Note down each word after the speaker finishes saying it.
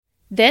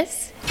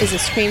This is a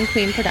Scream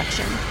Queen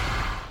production.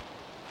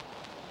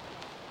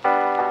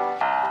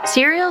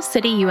 Cereal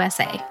City,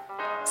 USA.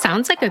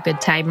 Sounds like a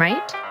good time,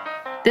 right?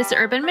 This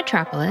urban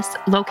metropolis,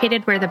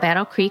 located where the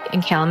Battle Creek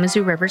and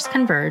Kalamazoo rivers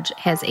converge,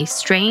 has a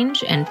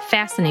strange and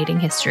fascinating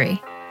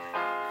history.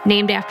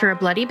 Named after a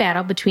bloody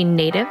battle between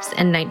natives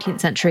and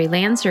 19th century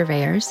land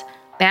surveyors,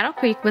 Battle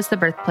Creek was the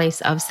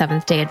birthplace of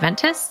Seventh-day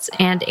Adventists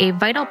and a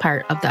vital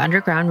part of the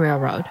Underground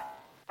Railroad.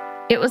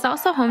 It was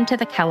also home to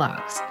the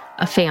Kellogg's,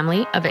 a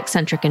family of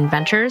eccentric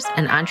inventors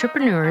and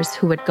entrepreneurs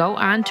who would go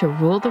on to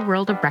rule the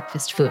world of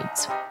breakfast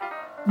foods.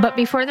 But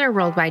before their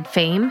worldwide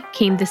fame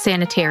came the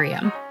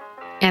sanitarium,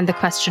 and the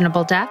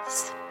questionable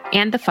deaths,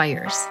 and the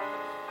fires.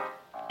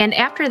 And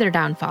after their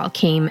downfall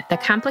came the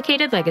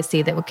complicated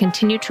legacy that would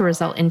continue to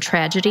result in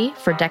tragedy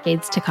for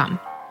decades to come.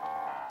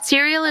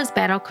 Cereal is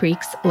Battle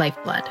Creek's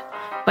lifeblood,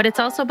 but it's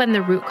also been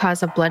the root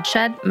cause of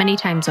bloodshed many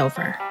times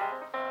over.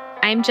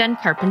 I'm Jenn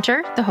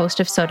Carpenter, the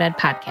host of So Dead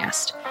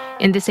Podcast.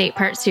 In this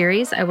 8-part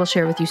series, I will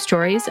share with you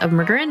stories of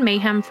murder and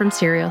mayhem from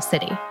Cereal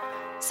City.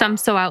 Some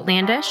so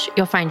outlandish,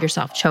 you'll find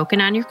yourself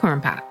choking on your corn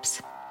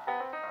pops.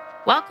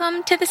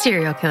 Welcome to the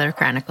Cereal Killer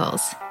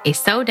Chronicles, a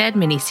So Dead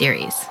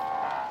miniseries.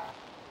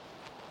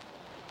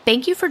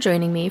 Thank you for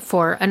joining me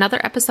for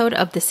another episode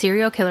of the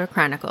Cereal Killer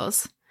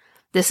Chronicles.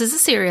 This is a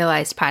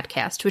serialized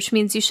podcast, which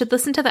means you should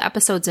listen to the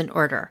episodes in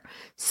order.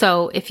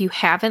 So if you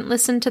haven't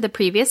listened to the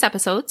previous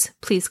episodes,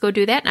 please go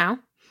do that now.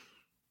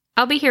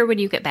 I'll be here when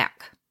you get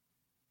back.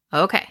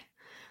 Okay,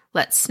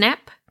 let's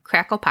snap,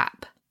 crackle,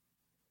 pop.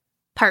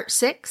 Part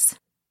 6,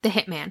 The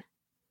Hitman.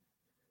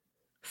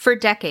 For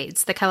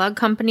decades, the Kellogg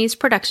Company's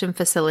production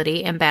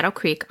facility in Battle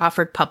Creek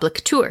offered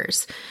public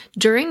tours,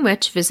 during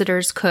which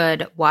visitors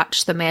could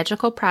watch the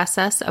magical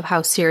process of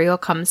how cereal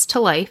comes to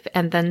life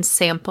and then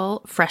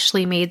sample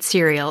freshly made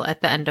cereal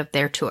at the end of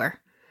their tour.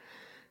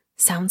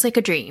 Sounds like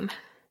a dream.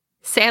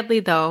 Sadly,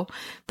 though,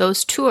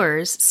 those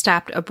tours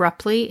stopped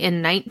abruptly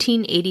in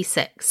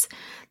 1986.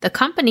 The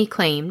company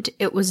claimed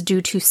it was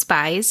due to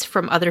spies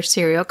from other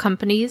cereal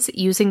companies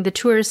using the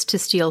tours to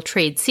steal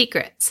trade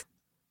secrets.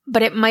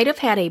 But it might have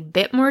had a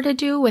bit more to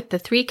do with the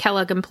 3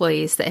 Kellogg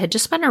employees that had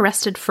just been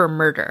arrested for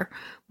murder,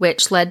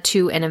 which led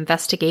to an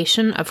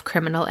investigation of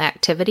criminal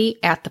activity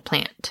at the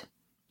plant.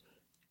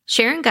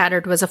 Ricky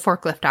Goddard was a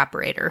forklift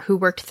operator who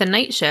worked the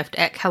night shift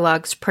at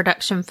Kellogg's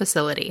production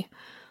facility.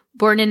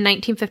 Born in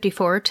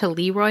 1954 to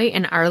Leroy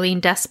and Arlene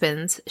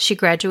Despins, she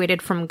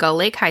graduated from Gull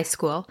Lake High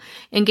School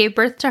and gave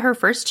birth to her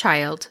first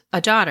child,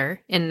 a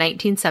daughter, in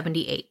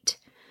 1978.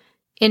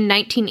 In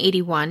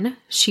 1981,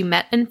 she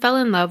met and fell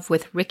in love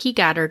with Ricky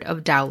Goddard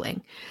of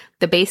Dowling,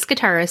 the bass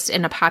guitarist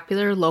in a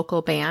popular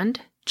local band,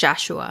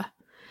 Joshua.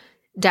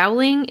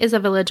 Dowling is a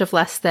village of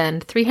less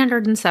than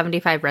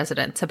 375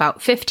 residents,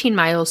 about 15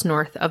 miles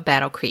north of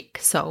Battle Creek,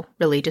 so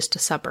really just a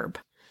suburb.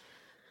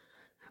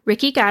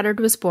 Ricky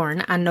Goddard was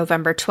born on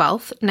November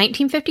 12,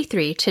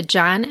 1953, to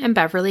John and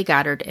Beverly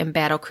Goddard in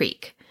Battle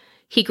Creek.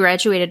 He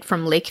graduated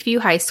from Lakeview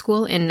High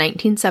School in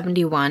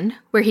 1971,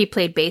 where he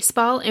played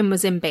baseball and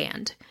was in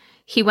band.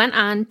 He went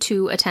on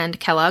to attend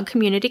Kellogg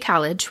Community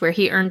College, where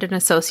he earned an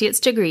associate's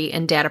degree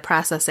in data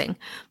processing,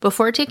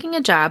 before taking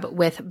a job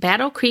with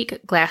Battle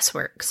Creek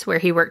Glassworks, where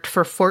he worked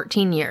for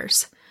 14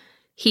 years.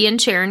 He and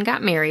Sharon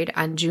got married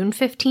on June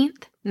 15,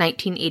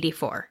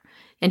 1984,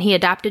 and he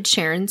adopted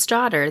Sharon's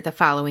daughter the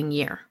following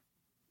year.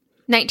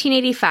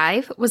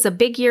 1985 was a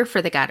big year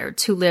for the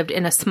Goddards, who lived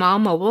in a small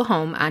mobile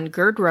home on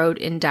Gerd Road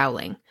in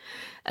Dowling.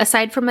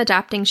 Aside from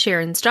adopting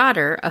Sharon's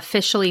daughter,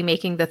 officially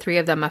making the 3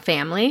 of them a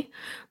family,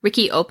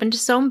 Ricky opened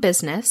his own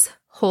business,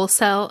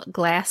 Wholesale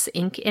Glass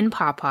Ink in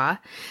Pawpaw.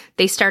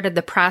 They started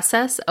the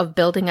process of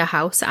building a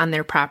house on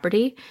their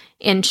property,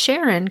 and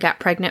Sharon got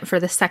pregnant for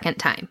the second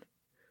time.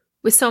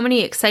 With so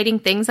many exciting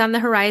things on the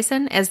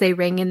horizon as they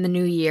rang in the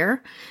new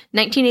year,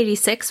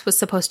 1986 was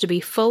supposed to be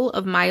full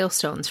of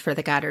milestones for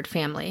the Goddard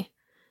family.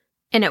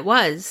 And it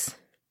was,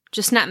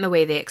 just not in the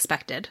way they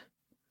expected.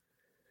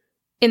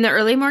 In the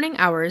early morning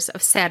hours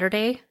of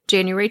Saturday,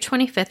 January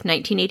 25,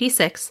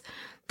 1986,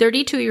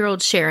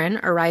 32-year-old Sharon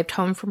arrived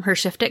home from her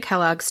shift at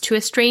Kellogg's to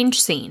a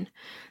strange scene.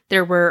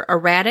 There were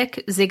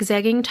erratic,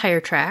 zigzagging tire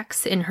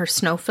tracks in her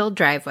snow-filled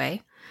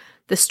driveway.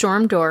 The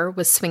storm door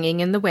was swinging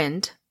in the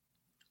wind.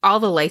 All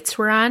the lights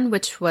were on,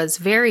 which was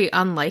very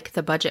unlike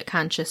the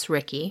budget-conscious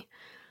Ricky.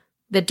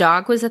 The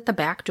dog was at the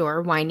back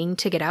door, whining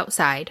to get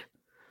outside.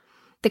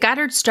 The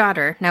Goddard's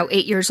daughter, now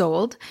 8 years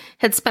old,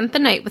 had spent the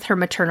night with her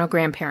maternal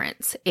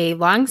grandparents, a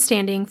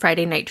long-standing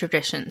Friday night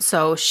tradition,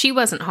 so she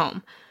wasn't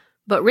home.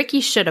 But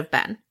Ricky should have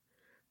been.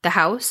 The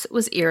house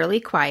was eerily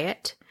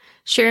quiet.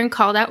 Sharon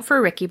called out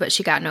for Ricky, but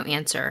she got no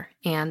answer,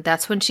 and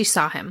that's when she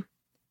saw him.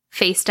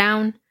 Face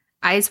down,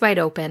 eyes wide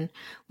open,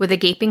 with a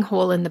gaping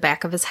hole in the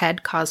back of his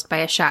head caused by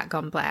a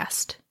shotgun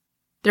blast.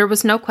 There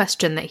was no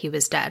question that he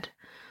was dead.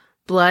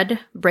 Blood,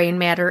 brain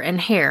matter,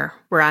 and hair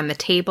were on the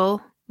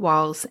table,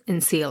 walls,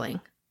 and ceiling.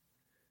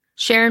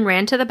 Sharon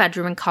ran to the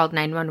bedroom and called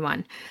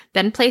 911,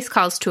 then placed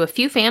calls to a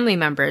few family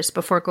members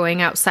before going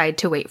outside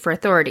to wait for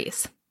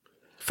authorities.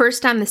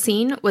 First on the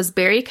scene was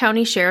Barry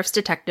County Sheriff's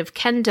Detective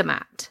Ken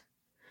DeMott.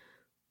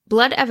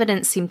 Blood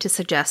evidence seemed to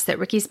suggest that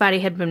Ricky's body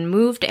had been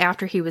moved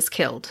after he was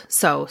killed,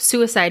 so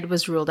suicide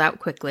was ruled out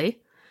quickly.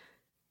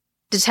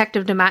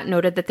 Detective DeMott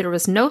noted that there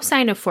was no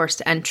sign of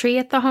forced entry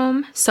at the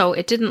home, so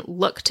it didn't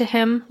look to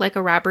him like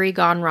a robbery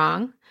gone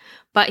wrong,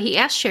 but he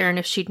asked Sharon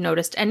if she'd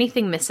noticed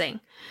anything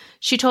missing.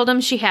 She told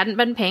him she hadn't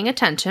been paying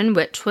attention,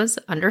 which was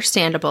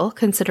understandable,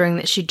 considering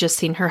that she'd just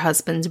seen her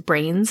husband's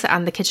brains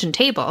on the kitchen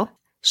table.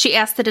 She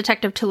asked the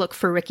detective to look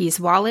for Ricky's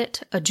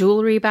wallet, a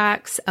jewelry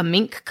box, a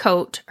mink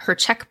coat, her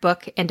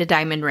checkbook, and a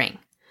diamond ring.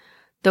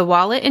 The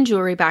wallet and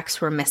jewelry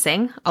box were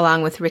missing,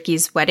 along with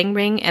Ricky's wedding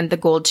ring and the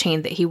gold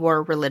chain that he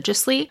wore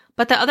religiously,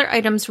 but the other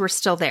items were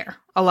still there,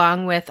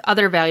 along with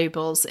other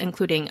valuables,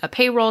 including a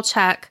payroll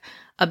check,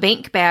 a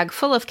bank bag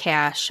full of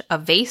cash, a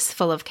vase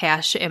full of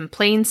cash in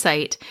plain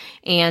sight,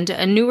 and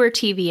a newer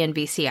TV and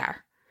VCR.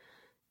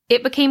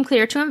 It became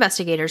clear to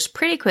investigators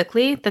pretty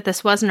quickly that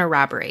this wasn't a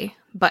robbery,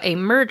 but a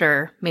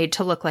murder made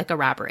to look like a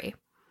robbery.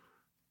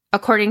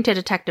 According to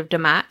Detective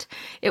DeMott,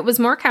 it was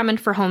more common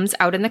for homes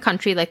out in the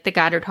country like the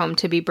Goddard home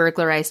to be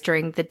burglarized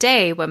during the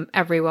day when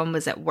everyone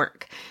was at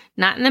work,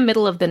 not in the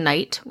middle of the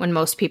night when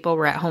most people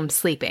were at home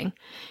sleeping.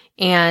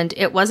 And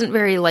it wasn't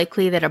very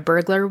likely that a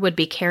burglar would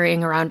be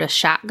carrying around a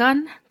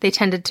shotgun. They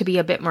tended to be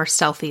a bit more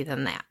stealthy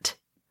than that.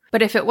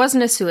 But if it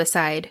wasn't a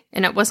suicide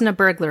and it wasn't a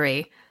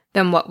burglary,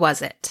 then what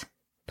was it?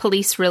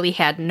 Police really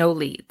had no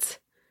leads.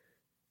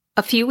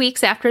 A few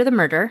weeks after the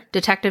murder,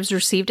 detectives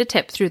received a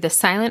tip through the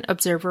Silent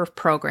Observer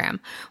program,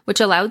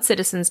 which allowed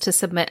citizens to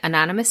submit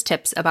anonymous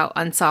tips about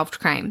unsolved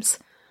crimes.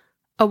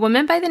 A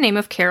woman by the name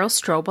of Carol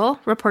Strobel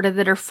reported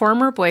that her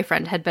former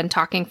boyfriend had been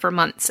talking for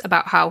months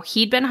about how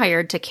he'd been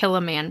hired to kill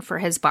a man for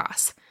his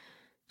boss.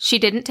 She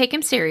didn't take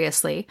him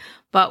seriously,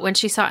 but when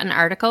she saw an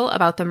article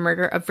about the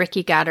murder of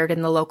Ricky Goddard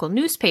in the local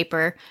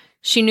newspaper,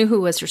 she knew who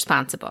was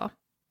responsible.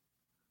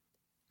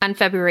 On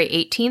February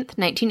 18th,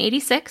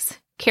 1986,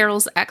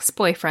 Carol's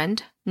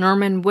ex-boyfriend,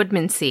 Norman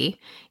Woodmansee,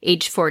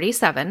 age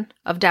 47,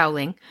 of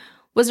Dowling,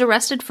 was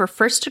arrested for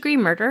first-degree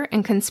murder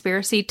and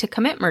conspiracy to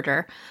commit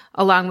murder,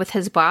 along with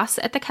his boss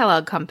at the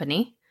Kellogg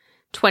Company,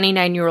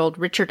 29-year-old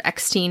Richard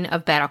Eckstein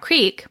of Battle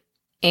Creek,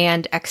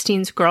 and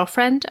Eckstein's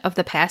girlfriend of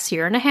the past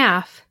year and a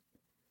half,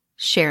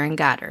 Sharon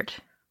Goddard,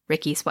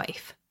 Ricky's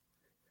wife.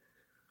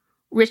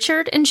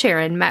 Richard and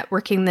Sharon met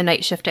working the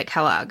night shift at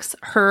Kellogg's,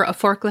 her a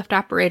forklift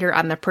operator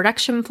on the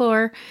production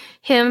floor,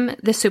 him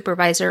the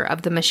supervisor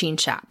of the machine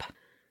shop.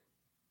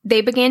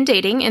 They began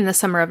dating in the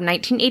summer of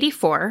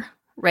 1984,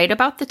 right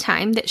about the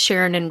time that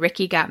Sharon and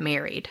Ricky got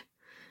married.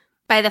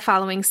 By the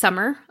following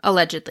summer,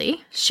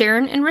 allegedly,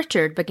 Sharon and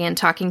Richard began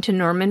talking to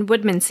Norman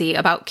Woodmansee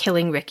about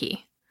killing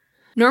Ricky.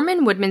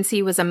 Norman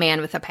Woodmansee was a man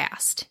with a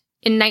past.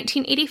 In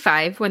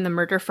 1985, when the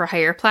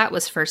murder-for-hire plot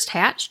was first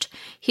hatched,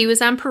 he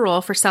was on parole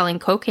for selling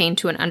cocaine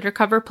to an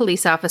undercover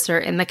police officer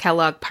in the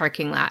Kellogg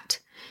parking lot.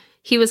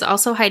 He was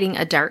also hiding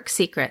a dark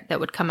secret that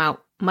would come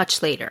out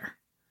much later.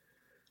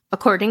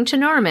 According to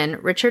Norman,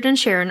 Richard and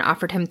Sharon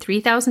offered him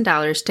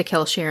 $3,000 to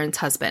kill Sharon's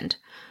husband.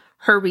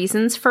 Her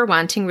reasons for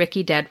wanting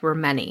Ricky dead were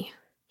many.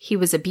 He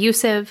was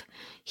abusive,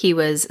 he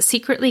was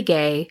secretly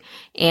gay,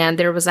 and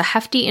there was a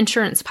hefty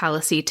insurance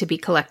policy to be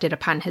collected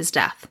upon his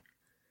death.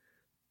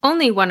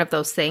 Only one of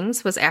those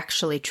things was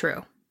actually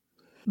true.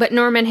 But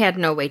Norman had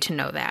no way to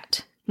know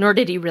that, nor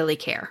did he really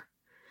care.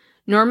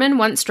 Norman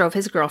once drove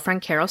his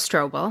girlfriend Carol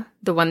Strobel,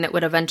 the one that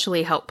would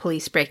eventually help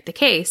police break the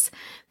case,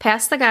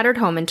 past the Goddard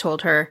home and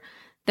told her,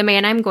 "The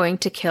man I'm going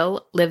to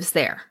kill lives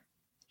there."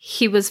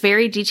 He was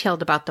very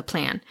detailed about the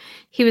plan.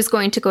 He was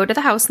going to go to the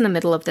house in the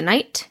middle of the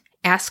night,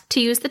 ask to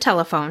use the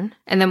telephone,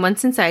 and then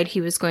once inside he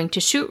was going to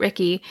shoot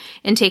Ricky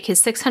and take his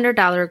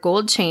 $600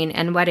 gold chain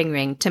and wedding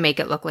ring to make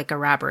it look like a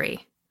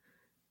robbery.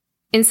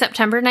 In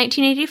September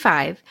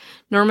 1985,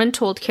 Norman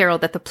told Carol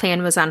that the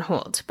plan was on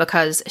hold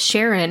because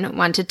Sharon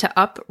wanted to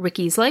up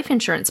Ricky's life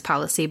insurance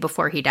policy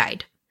before he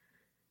died.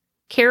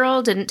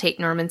 Carol didn't take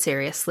Norman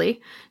seriously,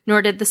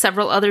 nor did the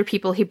several other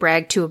people he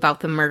bragged to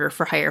about the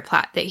murder-for-hire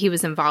plot that he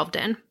was involved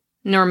in.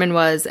 Norman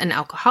was an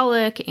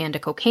alcoholic and a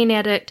cocaine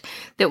addict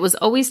that was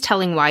always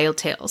telling wild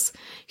tales.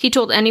 He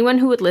told anyone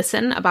who would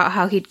listen about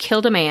how he'd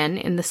killed a man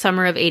in the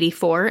summer of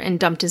 '84 and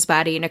dumped his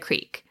body in a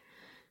creek.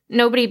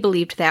 Nobody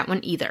believed that one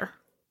either.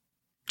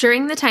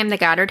 During the time the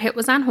Goddard hit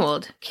was on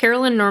hold,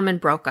 Carol and Norman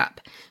broke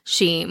up.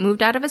 She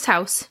moved out of his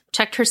house,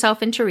 checked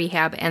herself into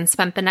rehab, and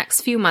spent the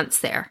next few months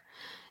there.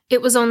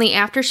 It was only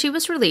after she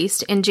was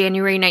released in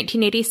January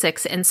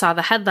 1986 and saw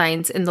the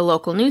headlines in the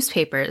local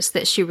newspapers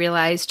that she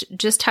realized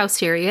just how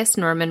serious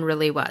Norman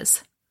really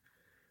was.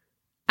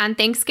 On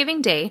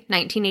Thanksgiving Day,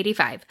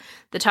 1985,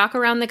 the talk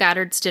around the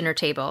Goddards' dinner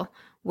table,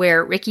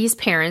 where Ricky's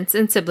parents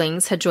and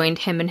siblings had joined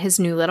him and his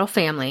new little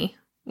family,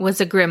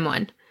 was a grim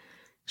one.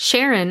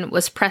 Sharon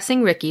was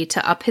pressing Ricky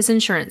to up his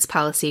insurance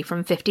policy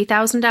from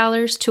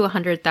 $50,000 to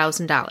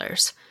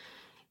 $100,000.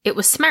 It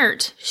was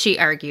smart, she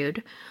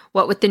argued,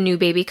 what with the new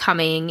baby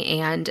coming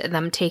and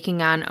them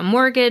taking on a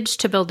mortgage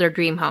to build their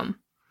dream home.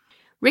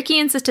 Ricky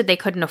insisted they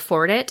couldn't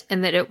afford it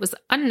and that it was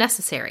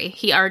unnecessary.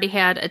 He already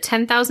had a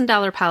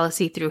 $10,000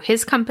 policy through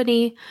his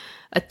company,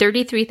 a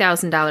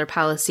 $33,000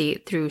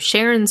 policy through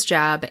Sharon's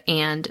job,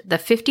 and the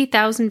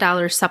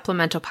 $50,000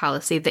 supplemental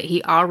policy that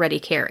he already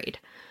carried.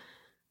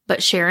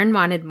 But Sharon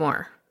wanted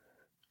more,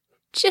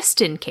 just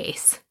in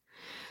case.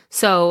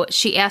 So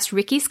she asked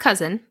Ricky's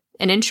cousin,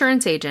 an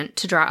insurance agent,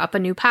 to draw up a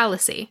new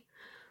policy.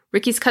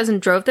 Ricky's cousin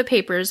drove the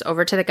papers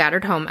over to the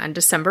Goddard home on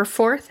December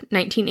 4th,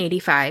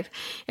 1985,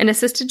 and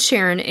assisted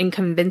Sharon in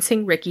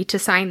convincing Ricky to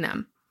sign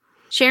them.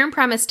 Sharon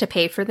promised to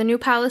pay for the new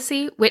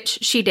policy, which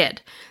she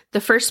did.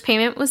 The first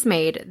payment was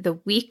made the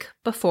week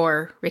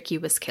before Ricky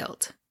was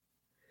killed.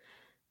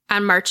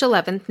 On March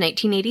 11th,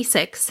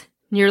 1986,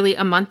 nearly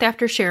a month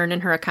after Sharon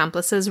and her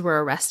accomplices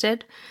were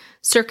arrested,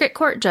 Circuit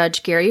Court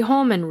Judge Gary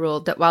Holman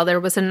ruled that while there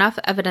was enough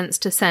evidence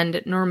to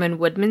send Norman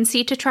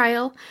Woodmansee to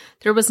trial,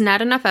 there was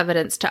not enough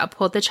evidence to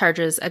uphold the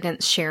charges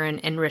against Sharon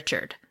and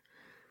Richard.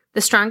 The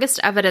strongest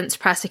evidence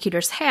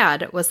prosecutors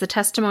had was the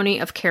testimony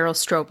of Carol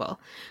Strobel,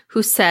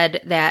 who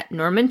said that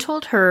Norman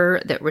told her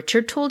that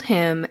Richard told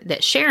him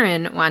that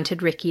Sharon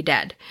wanted Ricky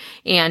dead,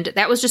 and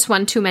that was just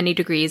one too many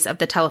degrees of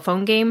the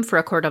telephone game for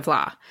a court of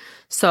law.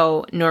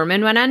 So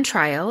Norman went on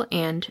trial,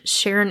 and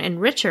Sharon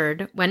and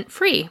Richard went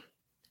free,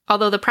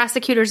 although the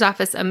prosecutor's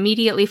office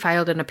immediately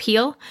filed an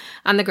appeal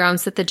on the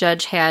grounds that the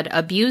judge had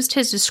abused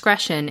his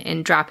discretion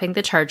in dropping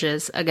the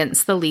charges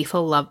against the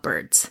lethal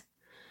lovebirds.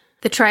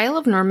 The trial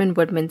of Norman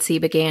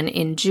Woodmansee began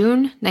in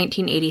June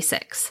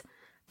 1986.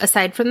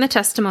 Aside from the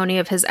testimony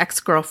of his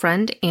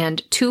ex-girlfriend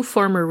and two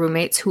former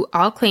roommates who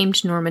all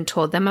claimed Norman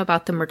told them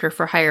about the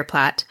murder-for-hire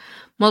plot,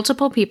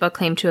 multiple people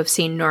claimed to have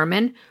seen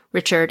Norman,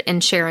 Richard,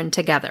 and Sharon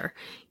together,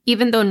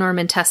 even though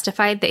Norman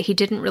testified that he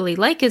didn't really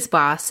like his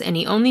boss and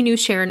he only knew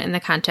Sharon in the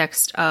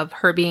context of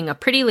her being a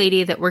pretty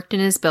lady that worked in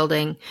his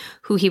building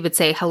who he would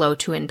say hello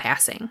to in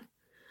passing.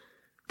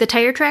 The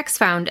tire tracks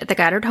found at the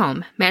Goddard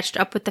home matched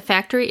up with the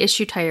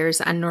factory-issue tires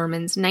on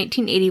Norman's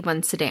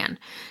 1981 sedan,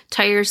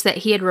 tires that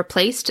he had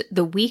replaced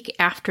the week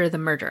after the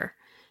murder.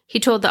 He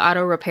told the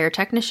auto repair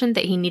technician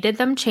that he needed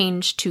them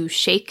changed to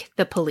shake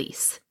the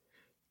police.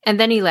 And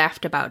then he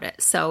laughed about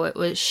it, so it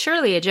was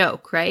surely a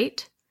joke,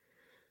 right?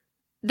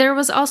 There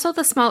was also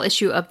the small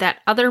issue of that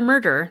other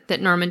murder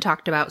that Norman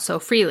talked about so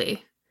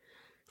freely.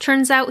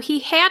 Turns out he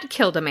had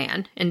killed a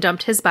man and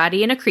dumped his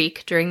body in a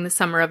creek during the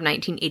summer of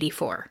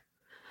 1984.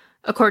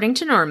 According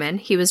to Norman,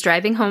 he was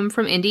driving home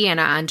from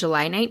Indiana on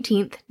July 19,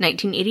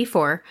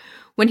 1984,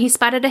 when he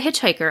spotted a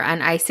hitchhiker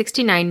on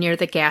I-69 near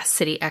the Gas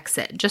City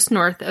exit, just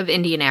north of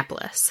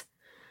Indianapolis.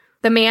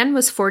 The man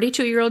was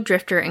 42-year-old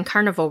drifter and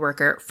carnival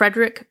worker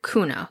Frederick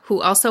Kuna, who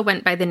also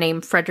went by the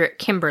name Frederick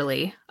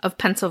Kimberly, of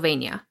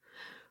Pennsylvania.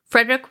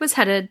 Frederick was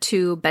headed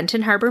to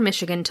Benton Harbor,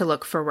 Michigan to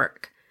look for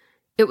work.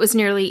 It was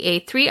nearly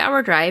a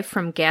 3-hour drive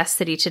from Gas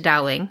City to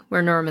Dowling,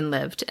 where Norman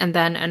lived, and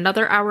then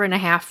another hour and a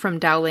half from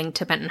Dowling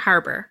to Benton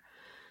Harbor.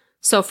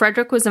 So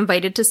Frederick was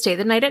invited to stay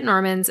the night at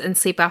Norman's and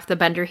sleep off the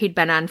bender he'd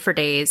been on for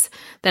days,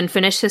 then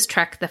finish his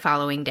trek the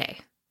following day.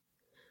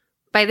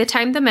 By the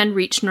time the men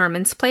reached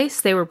Norman's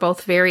place, they were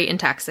both very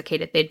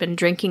intoxicated. They'd been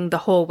drinking the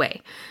whole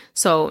way.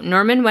 So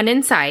Norman went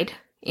inside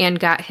and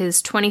got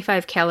his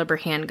 .25 caliber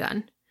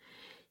handgun.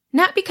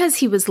 Not because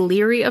he was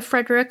leery of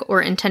Frederick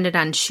or intended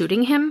on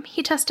shooting him,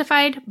 he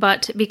testified,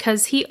 but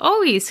because he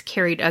always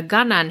carried a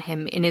gun on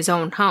him in his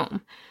own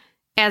home,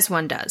 as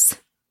one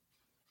does.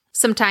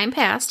 Some time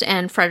passed,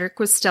 and Frederick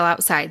was still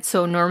outside,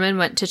 so Norman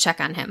went to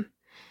check on him.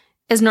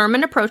 As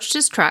Norman approached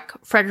his truck,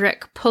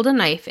 Frederick pulled a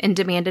knife and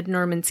demanded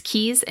Norman's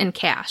keys and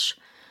cash.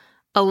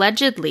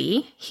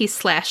 Allegedly, he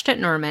slashed at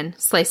Norman,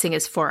 slicing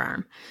his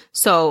forearm,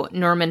 so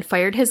Norman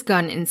fired his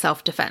gun in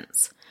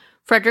self-defense.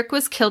 Frederick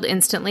was killed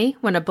instantly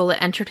when a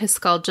bullet entered his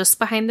skull just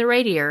behind the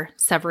right ear,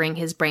 severing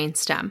his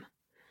brainstem.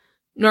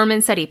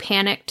 Norman said he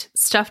panicked,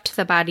 stuffed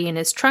the body in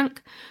his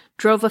trunk,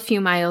 drove a few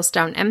miles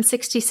down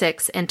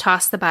M66, and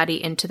tossed the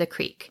body into the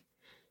creek.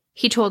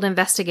 He told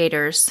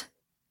investigators,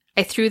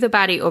 "I threw the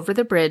body over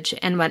the bridge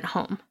and went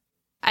home.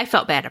 I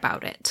felt bad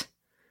about it."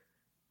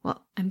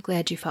 Well, I'm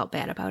glad you felt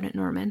bad about it,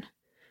 Norman.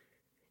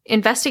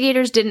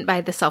 Investigators didn't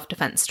buy the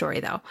self-defense story,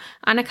 though,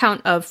 on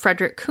account of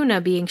Frederick Kuna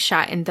being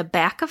shot in the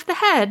back of the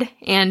head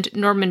and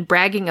Norman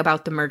bragging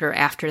about the murder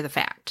after the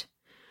fact.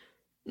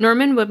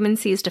 Norman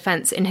Woodmansee's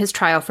defense in his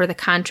trial for the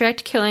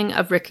contract killing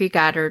of Ricky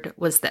Goddard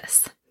was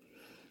this.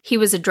 He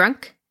was a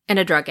drunk and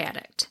a drug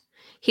addict.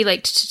 He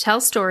liked to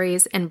tell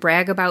stories and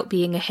brag about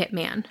being a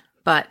hitman,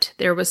 but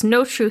there was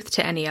no truth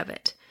to any of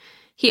it.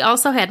 He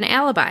also had an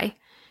alibi.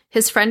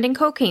 His friend and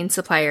cocaine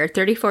supplier,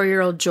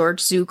 34-year-old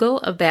George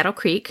Zugel of Battle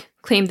Creek,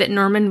 claimed that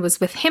Norman was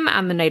with him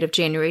on the night of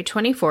January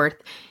 24th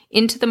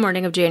into the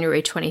morning of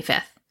January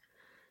 25th.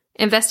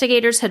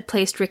 Investigators had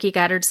placed Ricky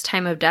Goddard's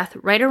time of death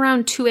right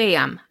around 2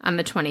 a.m. on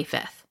the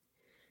 25th.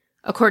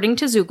 According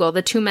to Zugel,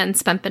 the two men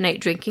spent the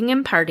night drinking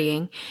and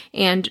partying,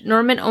 and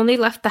Norman only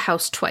left the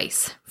house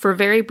twice, for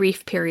very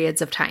brief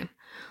periods of time.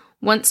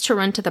 Once to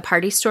run to the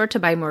party store to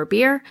buy more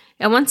beer,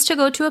 and once to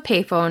go to a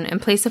payphone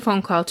and place a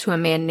phone call to a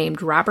man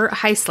named Robert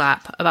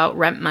Hyslop about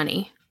rent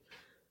money.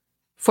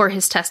 For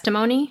his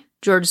testimony,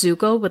 George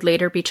Zugel would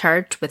later be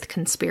charged with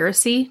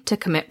conspiracy to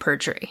commit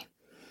perjury.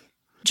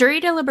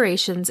 Jury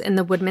deliberations in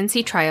the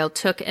Woodmansee trial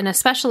took an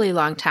especially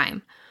long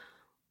time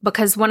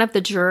because one of the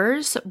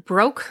jurors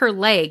broke her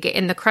leg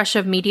in the crush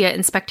of media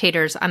and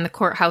spectators on the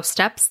courthouse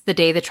steps the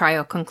day the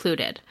trial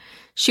concluded.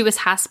 She was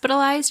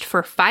hospitalized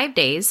for 5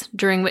 days,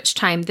 during which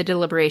time the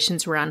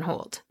deliberations were on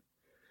hold.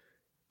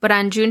 But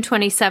on June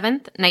 27,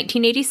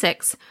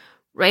 1986,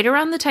 right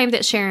around the time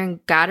that Sharon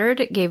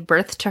Goddard gave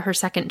birth to her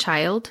second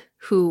child,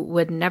 who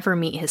would never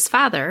meet his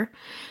father,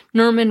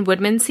 Norman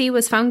Woodmansee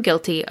was found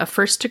guilty of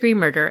first-degree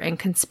murder and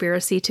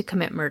conspiracy to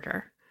commit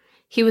murder.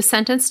 He was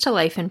sentenced to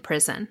life in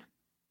prison.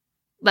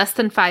 Less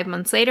than 5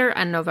 months later,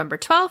 on November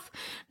 12th,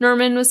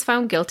 Norman was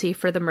found guilty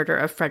for the murder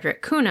of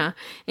Frederick Kuna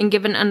and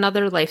given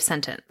another life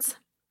sentence.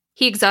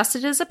 He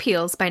exhausted his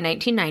appeals by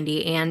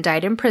 1990 and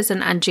died in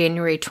prison on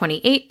January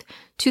 28,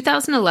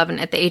 2011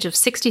 at the age of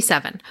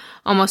 67,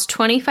 almost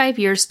 25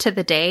 years to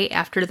the day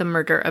after the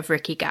murder of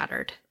Ricky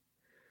Goddard.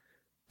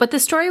 But the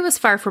story was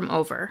far from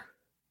over,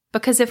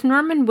 because if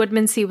Norman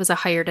Woodmansee was a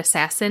hired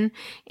assassin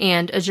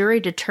and a jury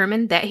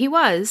determined that he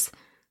was,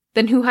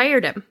 then who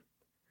hired him?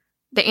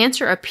 The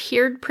answer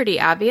appeared pretty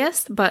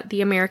obvious, but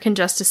the American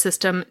justice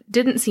system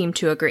didn't seem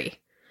to agree.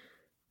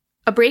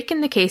 A break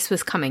in the case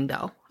was coming,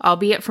 though,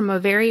 albeit from a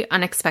very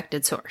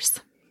unexpected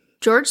source.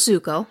 George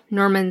Zugel,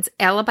 Norman's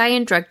alibi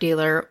and drug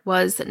dealer,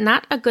 was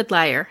not a good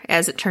liar,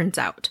 as it turns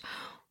out,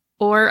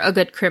 or a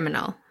good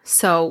criminal.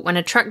 So when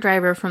a truck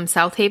driver from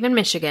South Haven,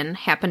 Michigan,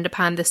 happened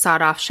upon the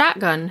sawed-off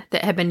shotgun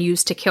that had been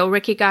used to kill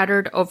Ricky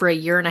Goddard over a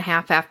year and a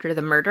half after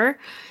the murder,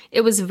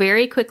 it was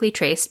very quickly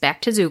traced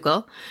back to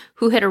Zugel,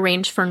 who had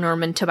arranged for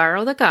Norman to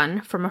borrow the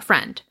gun from a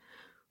friend,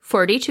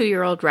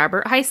 42-year-old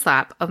Robert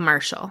Hyslop of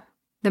Marshall,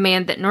 the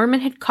man that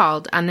Norman had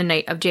called on the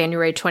night of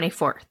January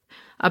 24th,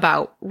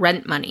 about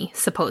rent money,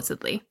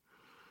 supposedly.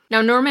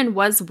 Now, Norman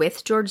was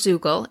with George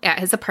Zugel at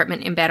his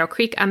apartment in Battle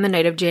Creek on the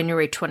night of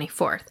January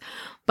 24th,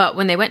 but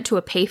when they went to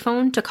a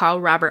payphone to call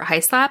Robert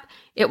Hyslop,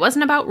 it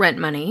wasn't about rent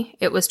money.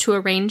 It was to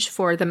arrange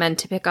for the men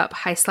to pick up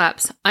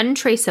Hyslop's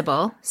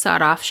untraceable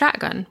sawed-off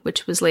shotgun,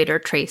 which was later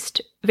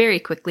traced very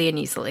quickly and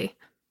easily.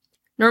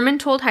 Norman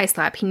told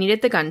Hyslop he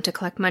needed the gun to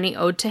collect money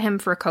owed to him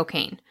for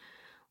cocaine.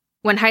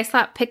 When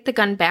Hyslop picked the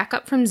gun back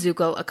up from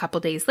Zugel a couple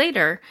days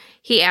later,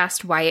 he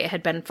asked why it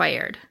had been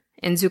fired,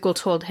 and Zugel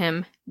told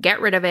him, "Get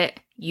rid of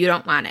it, you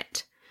don't want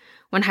it."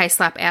 When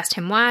Hyslop asked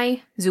him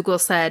why, Zugel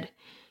said,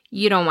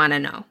 "You don't want to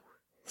know."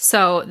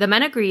 So the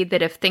men agreed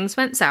that if things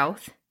went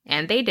south,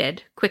 and they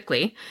did,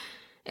 quickly,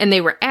 and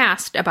they were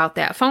asked about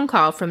that phone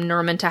call from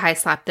Norman to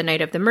Hyslop the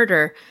night of the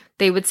murder,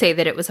 they would say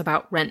that it was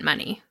about rent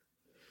money.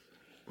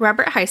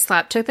 Robert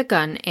Hyslop took the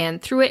gun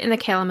and threw it in the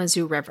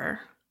Kalamazoo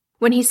River.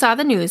 When he saw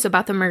the news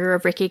about the murder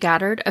of Ricky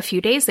Goddard a few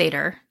days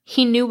later,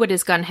 he knew what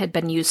his gun had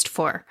been used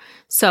for,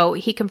 so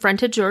he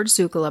confronted George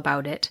Zugel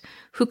about it,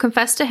 who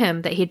confessed to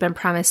him that he'd been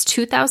promised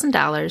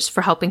 $2,000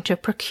 for helping to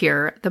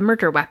procure the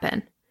murder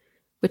weapon,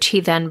 which he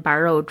then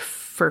borrowed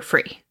for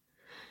free.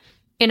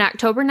 In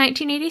October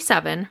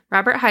 1987,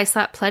 Robert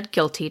Hyslop pled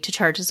guilty to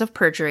charges of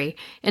perjury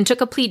and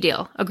took a plea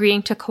deal,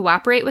 agreeing to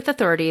cooperate with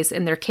authorities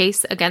in their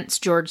case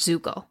against George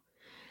Zugel.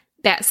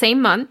 That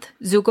same month,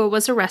 Zugel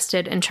was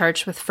arrested and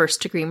charged with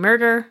first-degree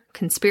murder,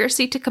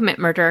 conspiracy to commit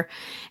murder,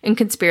 and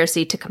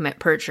conspiracy to commit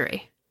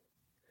perjury.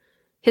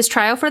 His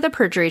trial for the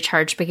perjury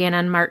charge began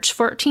on March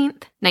 14,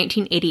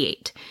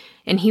 1988,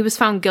 and he was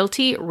found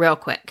guilty real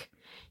quick.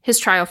 His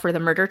trial for the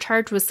murder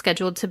charge was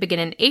scheduled to begin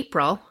in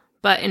April,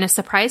 but in a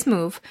surprise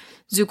move,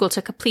 Zugel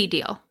took a plea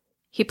deal.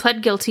 He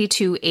pled guilty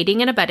to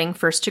aiding and abetting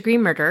first-degree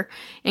murder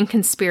and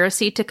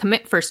conspiracy to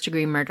commit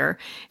first-degree murder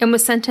and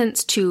was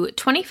sentenced to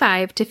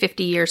 25 to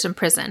 50 years in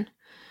prison.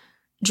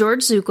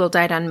 George Zugel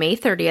died on May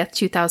 30,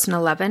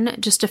 2011,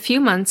 just a few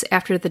months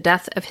after the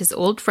death of his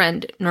old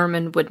friend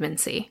Norman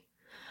Woodmansee.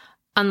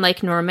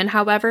 Unlike Norman,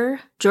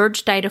 however,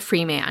 George died a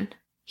free man.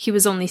 He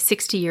was only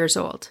 60 years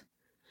old.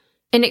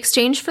 In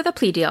exchange for the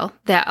plea deal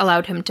that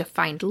allowed him to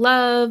find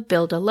love,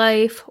 build a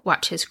life,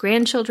 watch his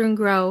grandchildren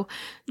grow,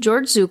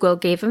 George Zugel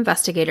gave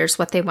investigators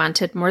what they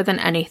wanted more than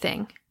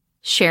anything: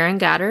 Sharon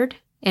Goddard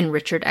and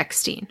Richard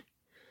Eckstein.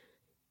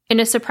 In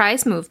a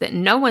surprise move that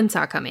no one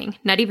saw coming,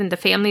 not even the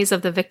families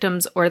of the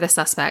victims or the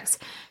suspects,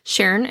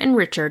 Sharon and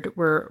Richard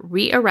were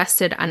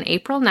rearrested on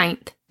April 9,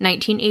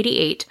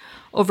 1988,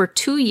 over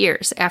 2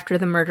 years after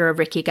the murder of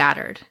Ricky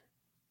Goddard.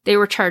 They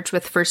were charged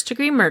with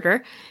first-degree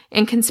murder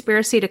and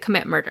conspiracy to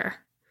commit murder.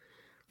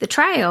 The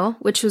trial,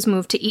 which was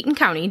moved to Eaton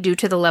County due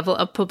to the level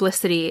of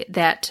publicity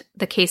that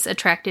the case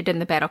attracted in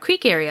the Battle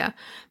Creek area,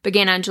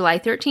 began on July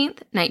 13,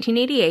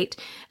 1988,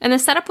 and the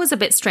setup was a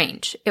bit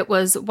strange. It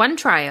was one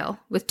trial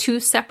with 2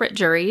 separate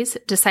juries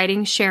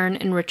deciding Sharon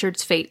and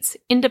Richard's fates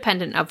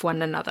independent of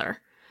one another.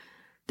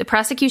 The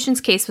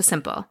prosecution's case was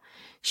simple.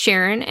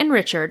 Sharon and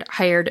Richard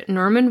hired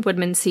Norman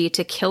Woodmansee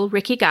to kill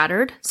Ricky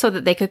Goddard so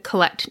that they could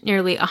collect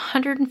nearly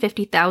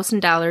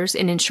 $150,000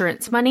 in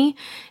insurance money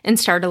and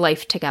start a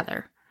life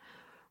together.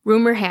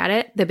 Rumor had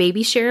it the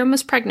baby Sharon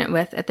was pregnant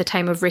with at the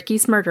time of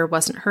Ricky's murder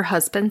wasn't her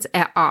husband's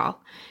at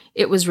all.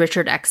 It was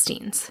Richard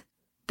Eckstein's.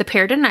 The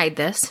pair denied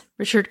this,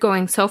 Richard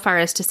going so far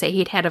as to say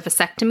he'd had a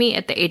vasectomy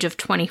at the age of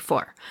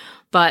 24,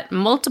 but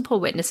multiple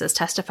witnesses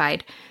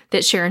testified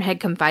that Sharon had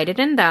confided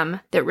in them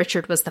that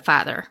Richard was the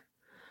father.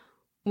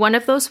 One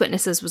of those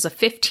witnesses was a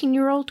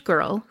 15-year-old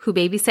girl who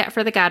babysat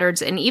for the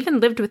Goddards and even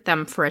lived with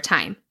them for a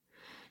time.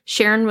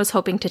 Sharon was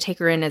hoping to take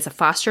her in as a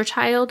foster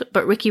child,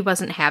 but Ricky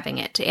wasn't having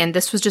it, and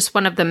this was just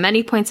one of the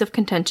many points of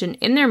contention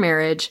in their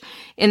marriage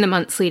in the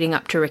months leading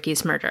up to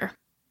Ricky's murder.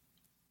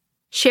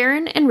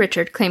 Sharon and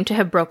Richard claimed to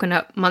have broken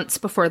up months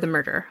before the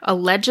murder,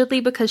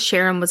 allegedly because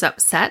Sharon was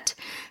upset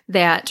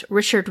that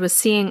Richard was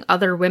seeing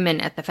other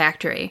women at the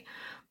factory.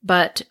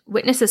 But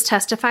witnesses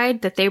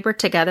testified that they were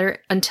together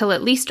until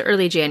at least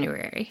early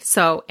January,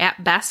 so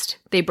at best,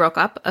 they broke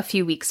up a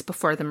few weeks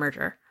before the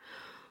murder.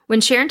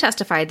 When Sharon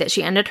testified that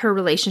she ended her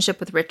relationship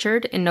with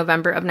Richard in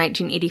November of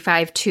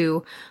 1985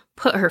 to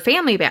put her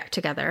family back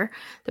together,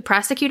 the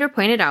prosecutor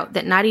pointed out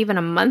that not even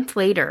a month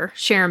later,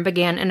 Sharon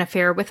began an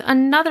affair with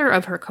another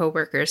of her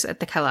co-workers at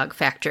the Kellogg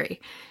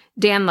factory,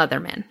 Dan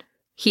Leatherman.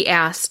 He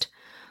asked,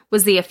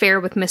 "Was the affair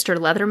with Mr.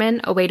 Leatherman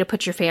a way to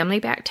put your family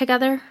back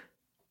together?"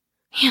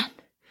 Man,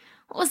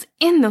 what was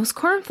in those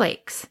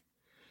cornflakes?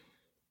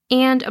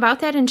 And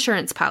about that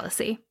insurance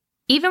policy.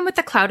 Even with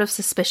the cloud of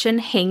suspicion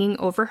hanging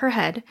over her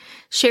head,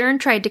 Sharon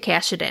tried to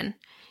cash it in.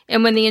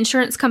 And when the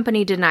insurance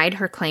company denied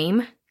her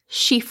claim,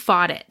 she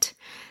fought it.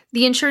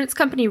 The insurance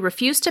company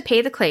refused to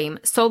pay the claim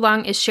so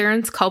long as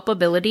Sharon's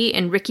culpability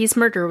in Ricky's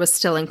murder was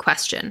still in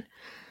question.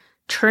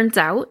 Turns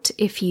out,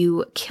 if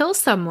you kill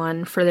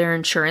someone for their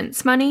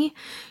insurance money,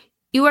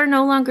 you are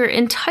no longer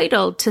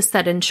entitled to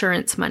said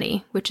insurance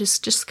money, which is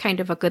just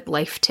kind of a good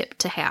life tip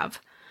to have.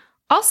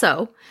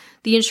 Also,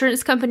 the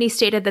insurance company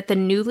stated that the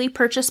newly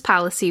purchased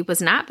policy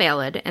was not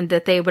valid and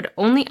that they would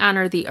only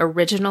honor the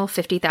original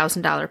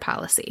 $50,000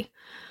 policy.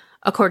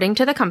 According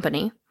to the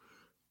company,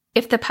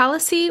 if the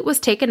policy was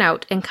taken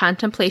out in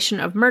contemplation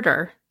of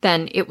murder,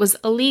 then it was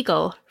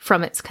illegal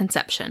from its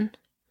conception.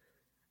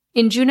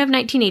 In June of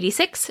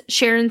 1986,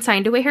 Sharon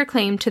signed away her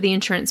claim to the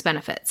insurance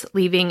benefits,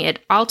 leaving it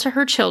all to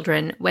her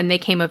children when they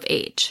came of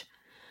age.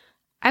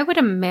 I would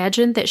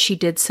imagine that she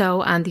did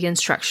so on the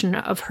instruction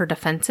of her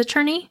defense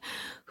attorney,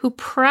 who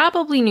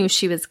probably knew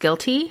she was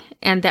guilty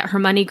and that her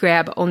money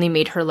grab only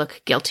made her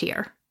look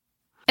guiltier.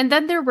 And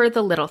then there were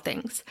the little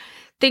things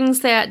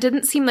that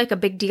didn't seem like a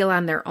big deal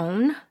on their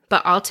own,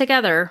 but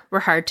altogether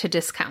were hard to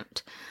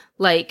discount.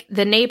 Like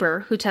the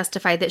neighbor who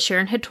testified that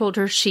Sharon had told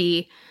her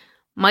she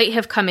might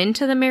have come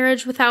into the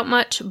marriage without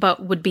much,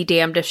 but would be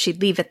damned if she'd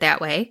leave it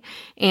that way,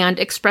 and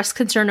expressed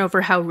concern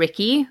over how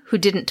Ricky, who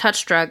didn't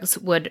touch drugs,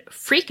 would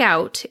freak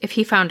out if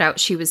he found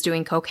out she was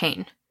doing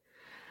cocaine.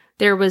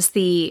 There was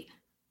the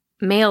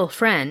male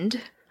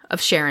friend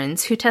of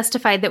Sharon's who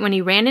testified that when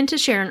he ran into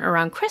Sharon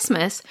around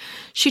Christmas,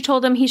 she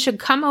told him he should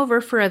come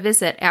over for a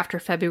visit after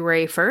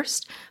February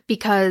 1st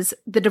because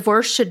the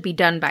divorce should be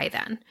done by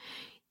then.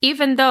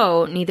 Even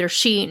though neither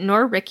she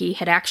nor Ricky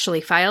had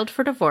actually filed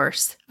for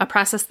divorce, a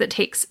process that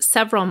takes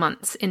several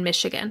months in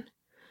Michigan.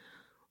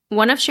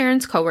 One of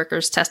Sharon's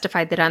coworkers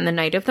testified that on the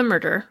night of the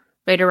murder,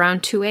 right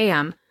around 2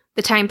 a.m.,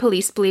 the time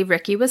police believe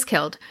Ricky was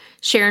killed,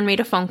 Sharon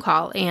made a phone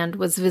call and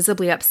was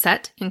visibly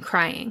upset and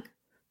crying.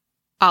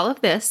 All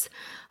of this,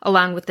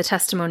 along with the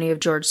testimony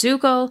of George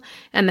Zugel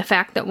and the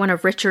fact that one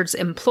of Richard's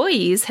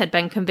employees had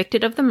been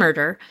convicted of the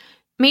murder,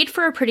 made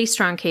for a pretty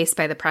strong case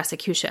by the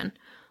prosecution.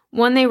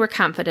 One they were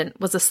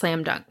confident was a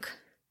slam dunk.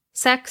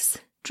 Sex,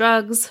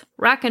 drugs,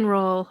 rock and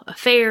roll,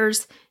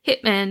 affairs,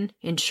 hitmen,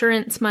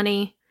 insurance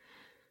money.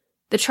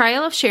 The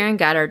trial of Sharon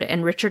Goddard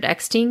and Richard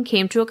Eckstein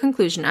came to a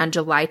conclusion on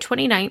July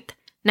 29th,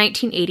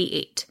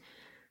 1988.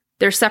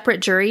 Their separate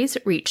juries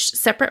reached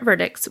separate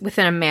verdicts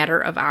within a matter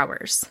of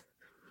hours.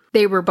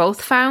 They were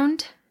both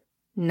found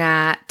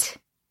not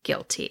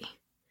guilty.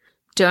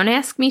 Don't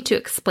ask me to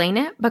explain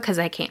it because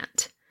I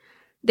can't.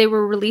 They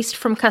were released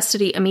from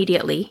custody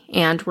immediately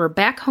and were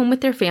back home with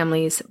their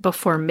families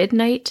before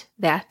midnight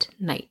that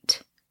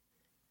night.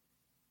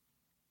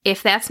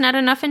 If that's not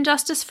enough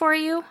injustice for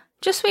you,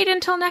 just wait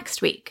until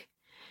next week.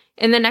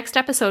 In the next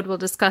episode, we'll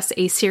discuss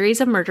a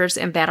series of murders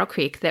in Battle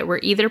Creek that were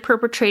either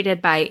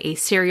perpetrated by a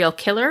serial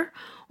killer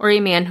or a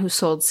man who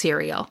sold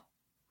cereal.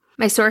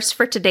 My source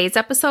for today's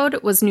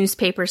episode was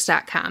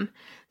newspapers.com.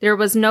 There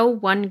was no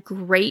one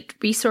great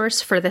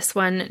resource for this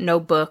one, no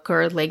book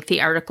or lengthy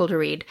article to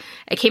read.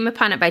 I came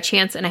upon it by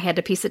chance and I had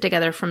to piece it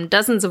together from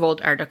dozens of old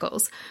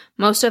articles,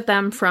 most of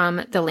them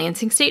from the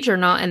Lansing State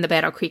Journal and the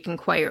Battle Creek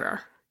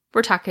Inquirer.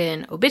 We're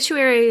talking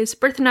obituaries,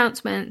 birth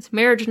announcements,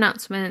 marriage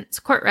announcements,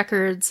 court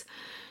records.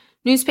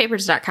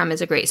 Newspapers.com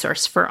is a great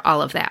source for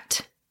all of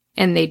that.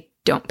 And they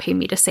don't pay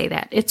me to say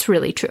that. It's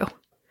really true.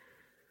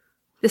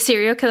 The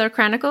Cereal Killer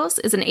Chronicles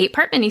is an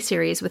 8-part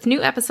miniseries with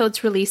new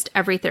episodes released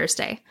every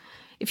Thursday.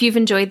 If you've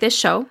enjoyed this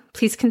show,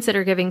 please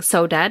consider giving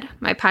So Dead,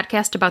 my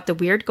podcast about the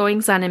weird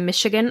goings-on in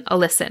Michigan, a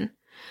listen.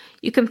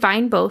 You can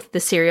find both the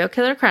Cereal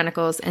Killer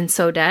Chronicles and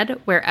So Dead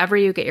wherever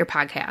you get your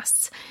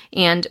podcasts.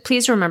 And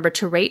please remember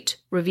to rate,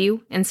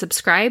 review, and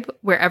subscribe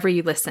wherever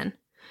you listen.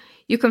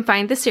 You can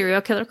find the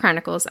Cereal Killer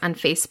Chronicles on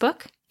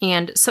Facebook,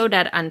 and So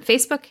Dead on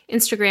Facebook,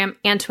 Instagram,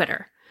 and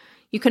Twitter.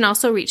 You can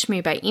also reach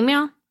me by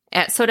email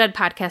at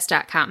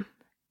sodeadpodcast.com.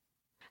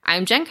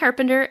 I'm Jenn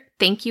Carpenter.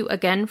 Thank you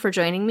again for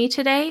joining me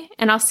today,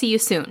 and I'll see you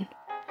soon.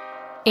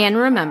 And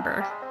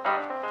remember,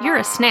 you're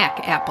a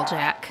snack,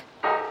 Applejack.